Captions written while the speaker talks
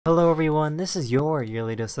Hello everyone, this is your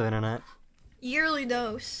yearly dose of internet. Yearly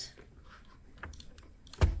dose.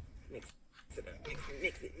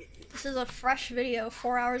 This is a fresh video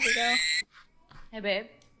 4 hours ago. Hey babe,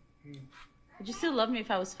 would you still love me if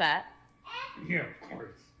I was fat? Yeah, of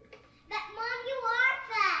course. But Mom, you are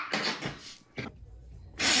fat.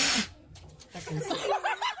 That's insane.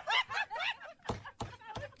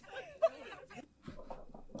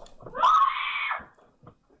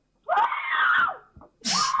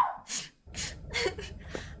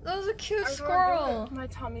 That was a cute squirrel. My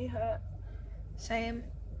tummy hurt. Same.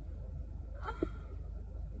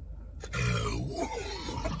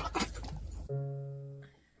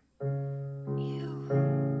 Ew.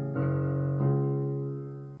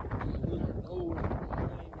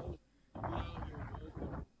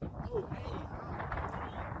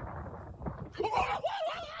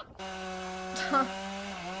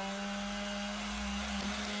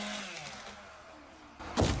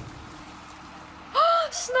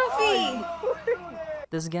 Snuffy!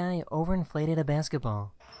 This guy overinflated a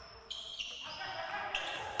basketball.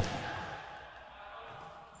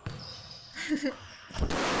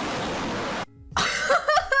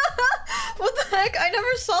 What the heck? I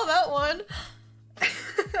never saw that one.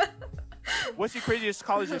 What's your craziest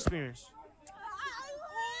college experience?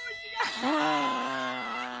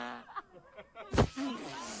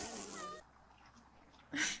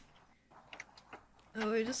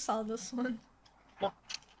 Oh, we just saw this one.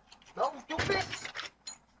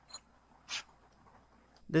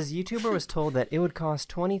 This YouTuber was told that it would cost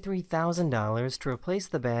 $23,000 to replace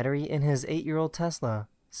the battery in his 8-year-old Tesla.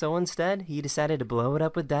 So instead, he decided to blow it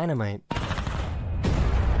up with dynamite.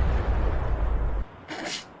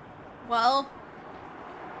 Well,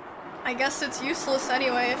 I guess it's useless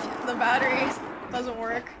anyway if the battery doesn't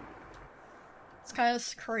work. It's kind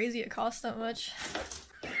of crazy it costs that much.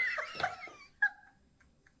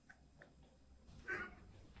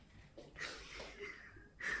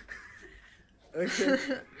 Okay,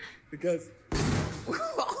 because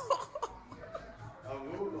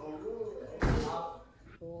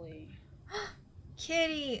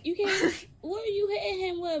Kitty! You can't. What are you hitting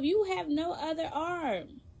him with? You have no other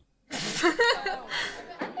arm.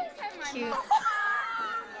 Cute.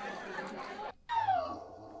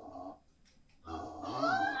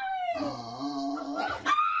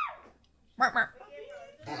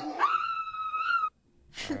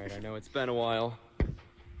 Alright, I know it's been a while.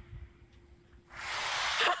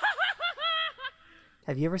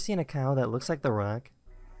 Have you ever seen a cow that looks like The Rock?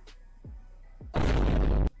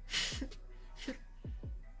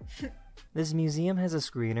 This museum has a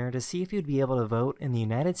screener to see if you'd be able to vote in the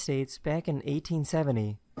United States back in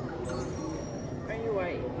 1870. Are you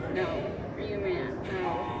white? No. Are you a man?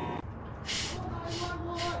 No.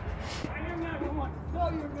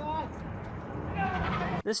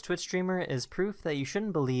 This Twitch streamer is proof that you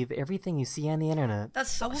shouldn't believe everything you see on the internet.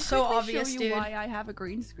 That's so, I'll so quickly obvious, show you dude. why I have a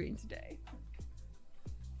green screen today.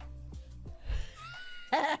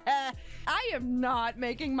 I am not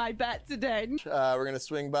making my bet today. we're gonna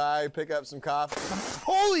swing by, pick up some coffee.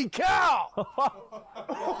 Holy cow!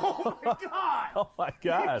 Oh my god! Oh my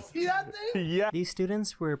god. See that thing? Yeah. These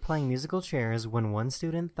students were playing musical chairs when one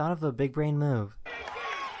student thought of a big brain move.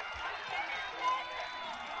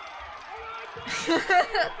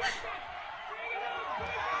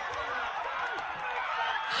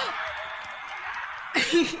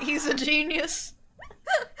 He's a genius.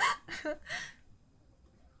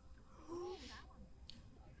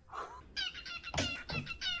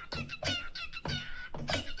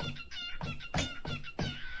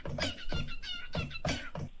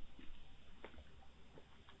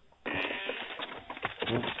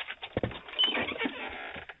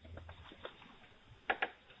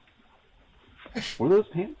 Were those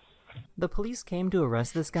pants? The police came to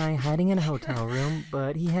arrest this guy hiding in a hotel room,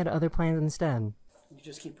 but he had other plans instead. You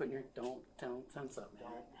just keep putting your don't tense up,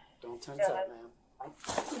 man. Don't tense up, man.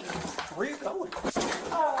 Where are you going?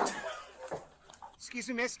 Excuse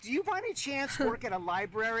me, miss, do you by any chance work at a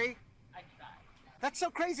library? I tried. That's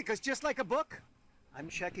so crazy, because just like a book, I'm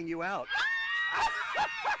checking you out.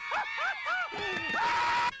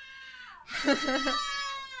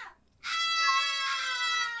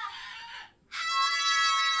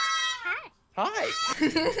 Hi!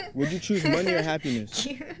 Would you choose money or happiness?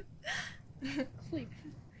 Sleep.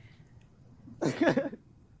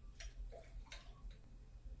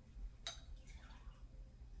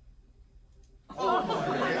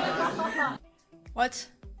 What?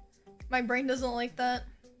 My brain doesn't like that.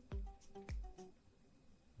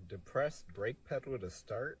 Depressed brake pedal to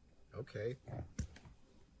start? Okay.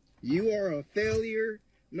 You are a failure.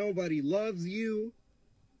 Nobody loves you.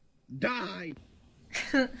 Die.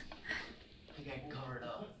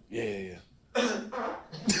 Yeah.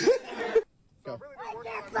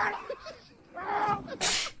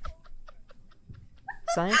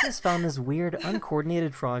 Scientists found this weird,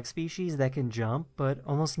 uncoordinated frog species that can jump, but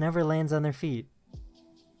almost never lands on their feet.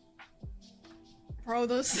 Bro,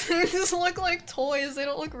 those things look like toys. They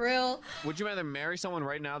don't look real. Would you rather marry someone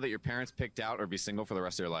right now that your parents picked out or be single for the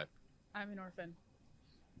rest of your life? I'm an orphan.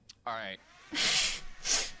 All right.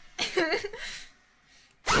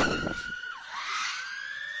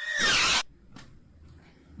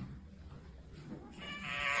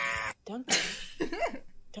 Duncan.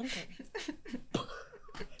 Duncan.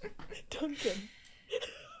 Duncan.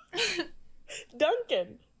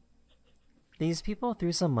 Duncan. These people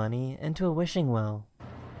threw some money into a wishing well.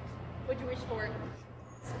 What'd you wish for?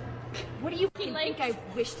 What do you think I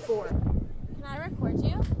wished for? Can I record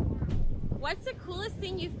you? What's the coolest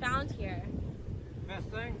thing you found here? Best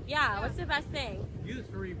thing? Yeah, what's the best thing? You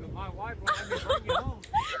three, but my wife will have me bring you home.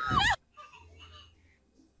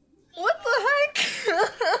 What the heck?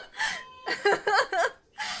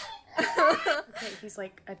 Okay, he's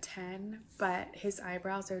like a 10, but his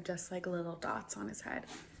eyebrows are just like little dots on his head.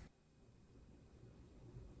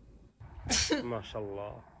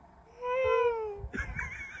 MashaAllah.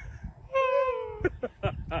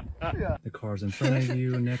 The cars in front of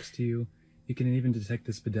you, next to you. You can even detect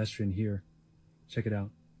this pedestrian here. Check it out.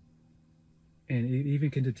 And it even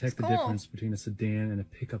can detect the difference between a sedan and a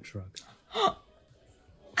pickup truck.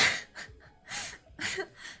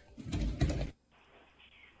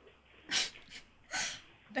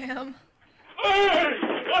 Damn.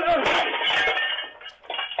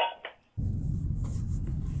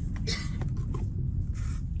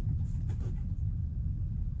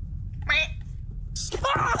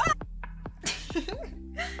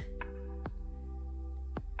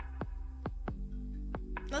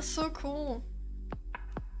 That's so cool.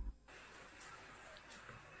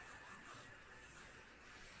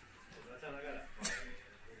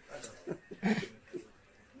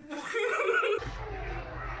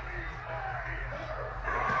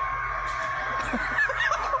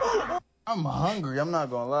 I'm hungry, I'm not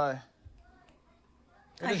gonna lie.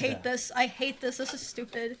 I hate this. I hate this. This is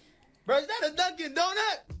stupid. Bro, is that a Dunkin'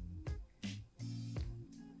 Donut?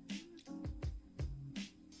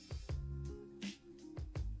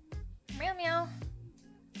 Meow meow.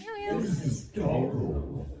 Meow meow. This is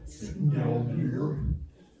Doggo, sitting down here.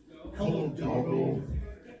 Hello, Doggo.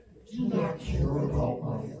 Do you not care about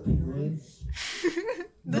my appearance?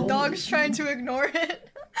 The dog's trying to ignore it.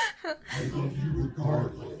 I love you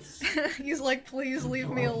regardless. He's like, please leave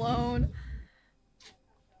me alone.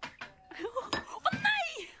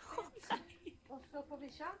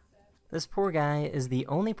 This poor guy is the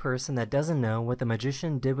only person that doesn't know what the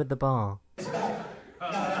magician did with the ball.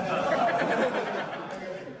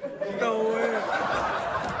 No way.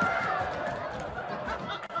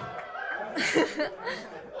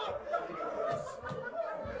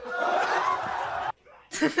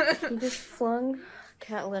 He just flung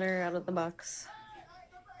cat litter out of the box.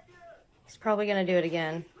 He's probably gonna do it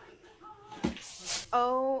again.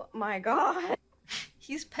 Oh my god.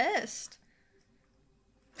 He's pissed.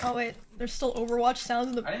 Oh wait, there's still Overwatch sounds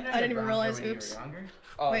in the. I didn't even realize. Oops.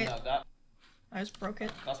 Oh, wait. no, that. I just broke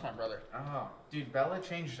it. That's my brother. Oh, dude, Bella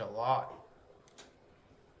changed a lot.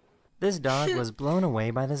 This dog was blown away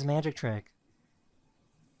by this magic trick.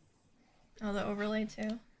 Oh, the overlay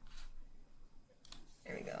too.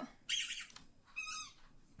 There we go.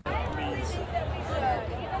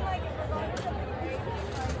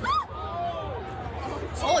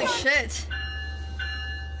 Holy shit!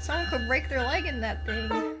 Someone could break their leg in that thing.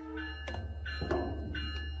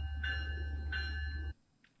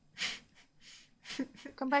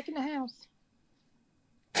 Come back in the house.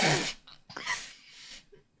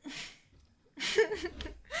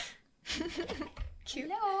 Cute.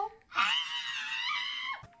 No.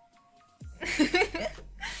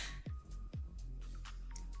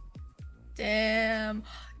 Damn.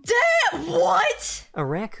 Damn! What? A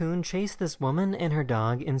raccoon chased this woman and her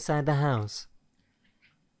dog inside the house.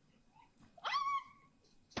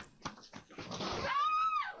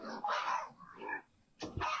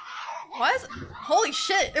 Why is... Holy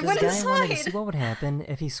shit, it went This guy wanted to see inside! what would happen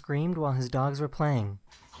if he screamed while his dogs were playing.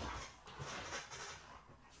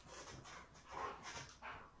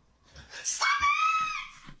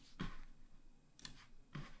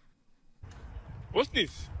 What's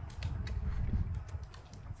this?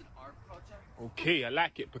 Okay, I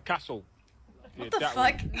like it. Picasso. What the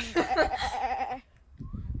fuck?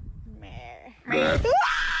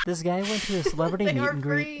 This guy went to a celebrity They meet are and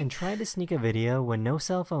greet free. and tried to sneak a video when no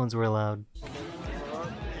cell phones were allowed.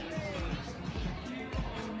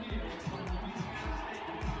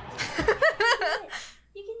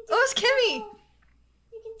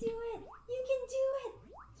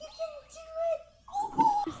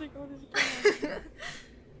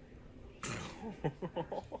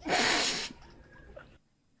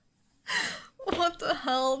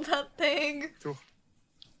 hell, that thing?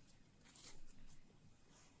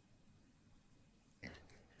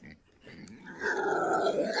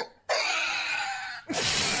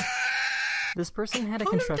 This person had a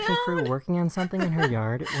construction crew working on something in her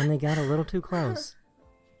yard when they got a little too close.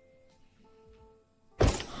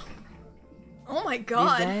 Oh my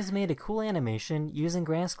god. These guys made a cool animation using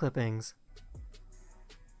grass clippings.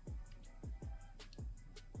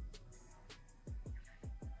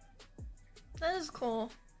 That is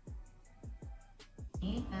cool.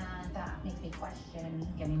 And that makes me question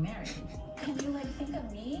getting married. Can you like think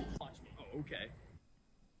of me? Oh, okay.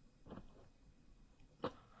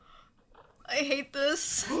 I hate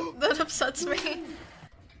this. That upsets me.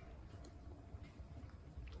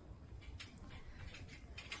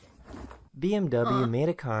 BMW made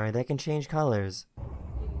a car that can change colors.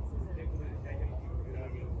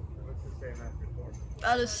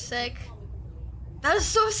 That is sick. That is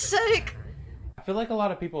so sick! I feel like a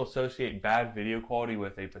lot of people associate bad video quality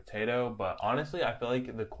with a potato, but honestly, I feel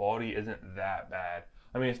like the quality isn't that bad.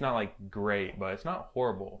 I mean, it's not like great, but it's not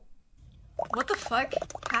horrible. What the fuck?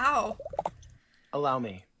 How? Allow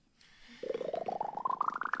me.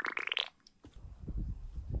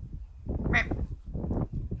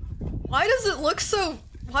 Why does it look so...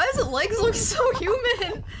 Why does its legs look so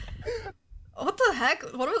human? What the heck?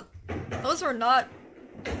 What are... Those are not...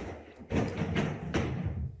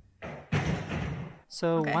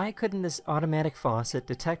 So why couldn't this automatic faucet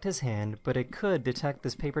detect his hand, but it could detect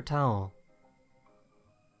this paper towel?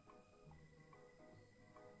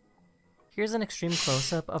 Here's an extreme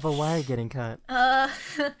close-up of a wire getting cut.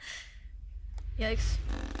 Yikes.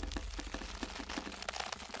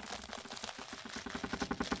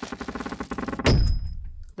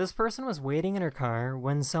 This person was waiting in her car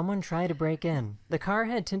when someone tried to break in. The car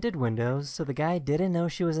had tinted windows, so the guy didn't know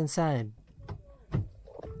she was inside.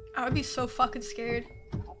 I would be so fucking scared.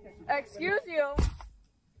 Excuse you.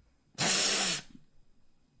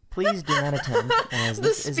 Please do not attempt, as The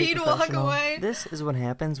this is speed walk professional. away. This is what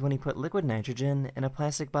happens when you put liquid nitrogen in a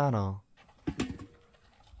plastic bottle.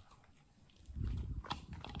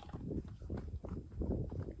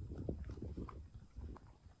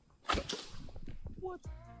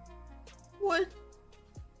 What?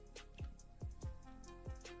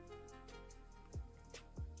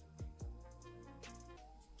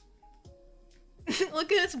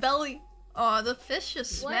 Look at its belly. Aw, the fish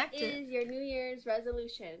just smacked What is your New Year's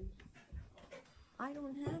resolution? I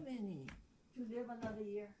don't have any. To live another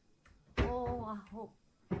year. Oh, I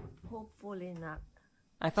hopefully not.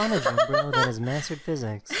 I found a gym bro that has mastered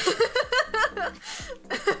physics.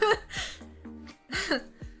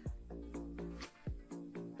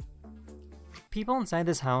 People inside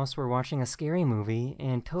this house were watching a scary movie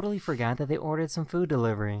and totally forgot that they ordered some food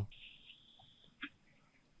delivery.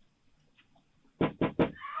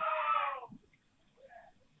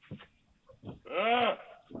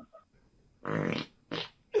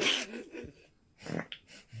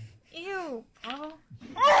 Ew, bro.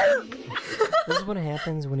 This is what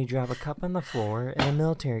happens when you drop a cup on the floor in a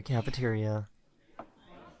military cafeteria.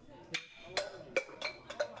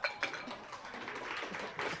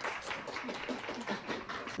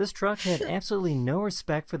 This truck had absolutely no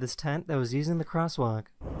respect for this tent that was using the crosswalk.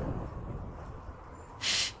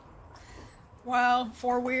 Wow,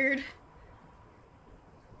 for weird.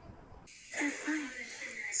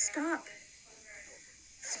 Stop.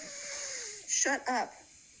 Shut up.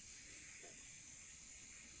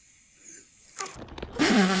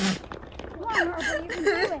 Come on, Marble, you can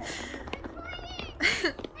do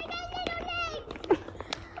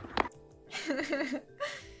it.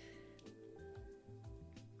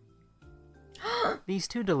 These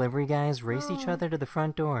two delivery guys race each other to the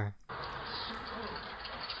front door.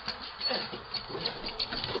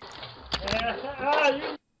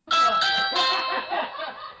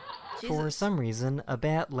 For some reason, a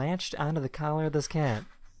bat latched onto the collar of this cat.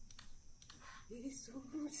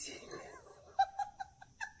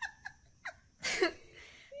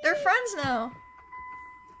 They're friends now.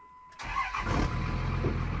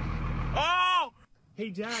 Oh! Hey,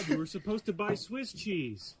 Dad, you were supposed to buy Swiss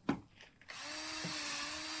cheese.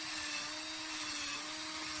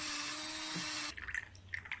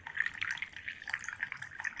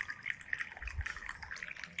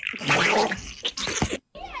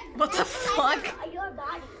 What the fuck? Your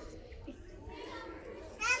body.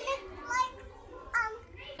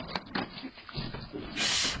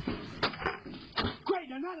 Great,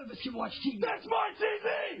 now none of us can watch TV. That's my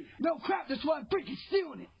TV! No crap, that's why I'm freaking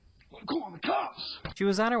stealing it. Call on the cops. She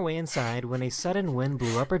was on her way inside when a sudden wind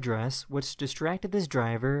blew up her dress, which distracted this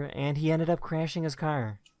driver, and he ended up crashing his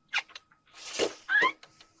car.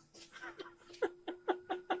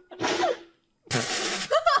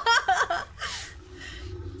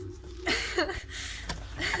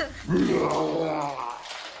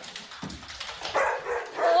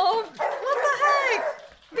 Oh, what the heck?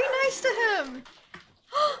 Be nice to him.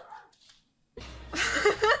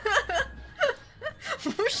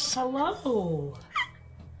 Hello.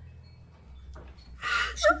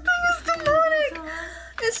 That thing is demonic.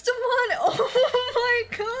 It's demonic. Oh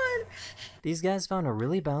my god. These guys found a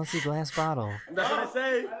really bouncy glass bottle. That's what I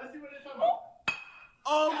say.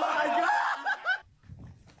 Oh my god!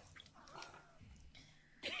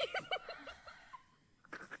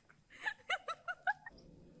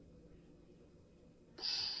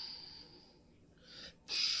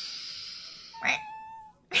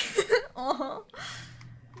 Oh,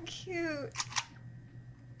 cute.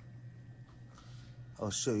 Oh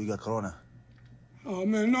shit, you got corona. Oh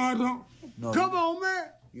man, no, I don't. No, Come on, man.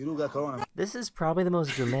 You do got corona. This is probably the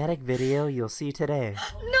most dramatic video you'll see today.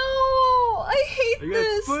 No, I hate You got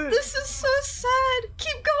this. split. This is so sad.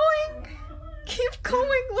 Keep going. Keep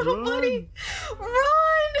going, little buddy.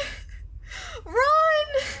 Run.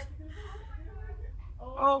 Run.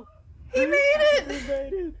 Oh, he made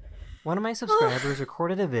it. One of my subscribers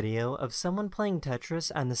recorded a video of someone playing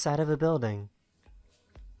Tetris on the side of a building.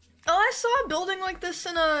 Oh, I saw a building like this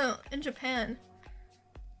in Japan.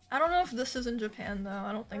 I don't know if this is in Japan though.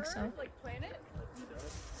 I don't think so. Like planet?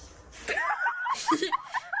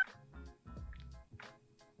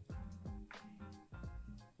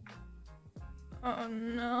 Oh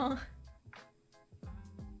no.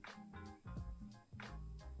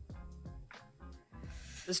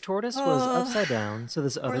 This tortoise was upside down, so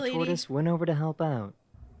this other lady. tortoise went over to help out.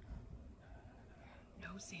 No,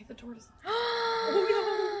 save the tortoise.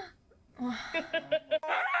 Oh,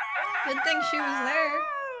 good thing she was there.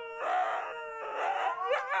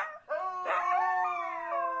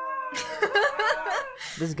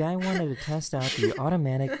 This guy wanted to test out the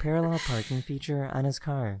automatic parallel parking feature on his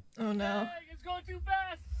car. Oh no. It's going too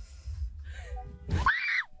fast.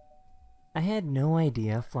 I had no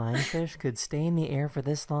idea flying fish could stay in the air for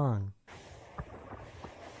this long.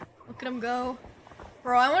 Look at him go.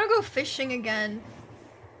 Bro, I want to go fishing again.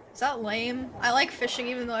 Is that lame? I like fishing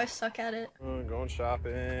even though I suck at it. Going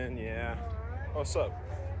shopping, yeah. What's up?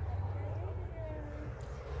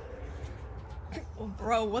 Oh,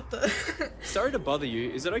 bro, what the? Sorry to bother you.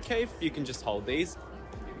 Is it okay if you can just hold these?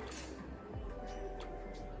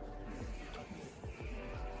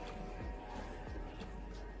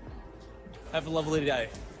 Have a lovely day.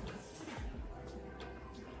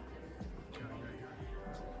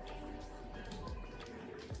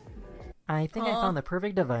 I think I found the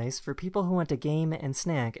perfect device for people who want to game and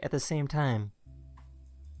snack at the same time.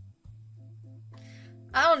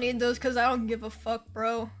 I don't need those because I don't give a fuck,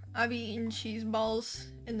 bro. I be eating cheese balls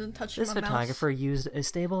and then touching This my photographer used a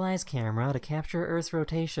stabilized camera to capture Earth's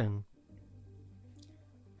rotation.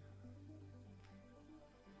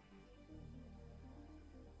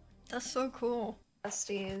 That's so cool.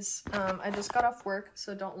 Besties, I just got off work,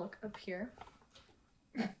 so don't look up here.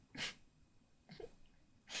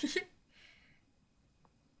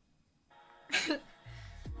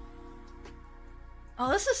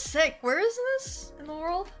 Oh, this is sick. Where is this in the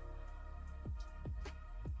world?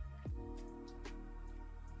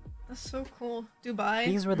 That's so cool. Dubai.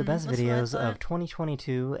 These were the best that's what I videos thought. of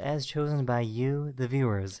 2022 as chosen by you, the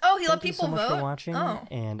viewers. Oh, he let Thank you people so much vote? for watching, Oh.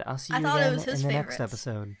 and I'll see I you thought it again was in his the next favorites.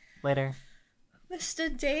 episode. Later.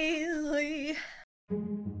 Mr. Daily.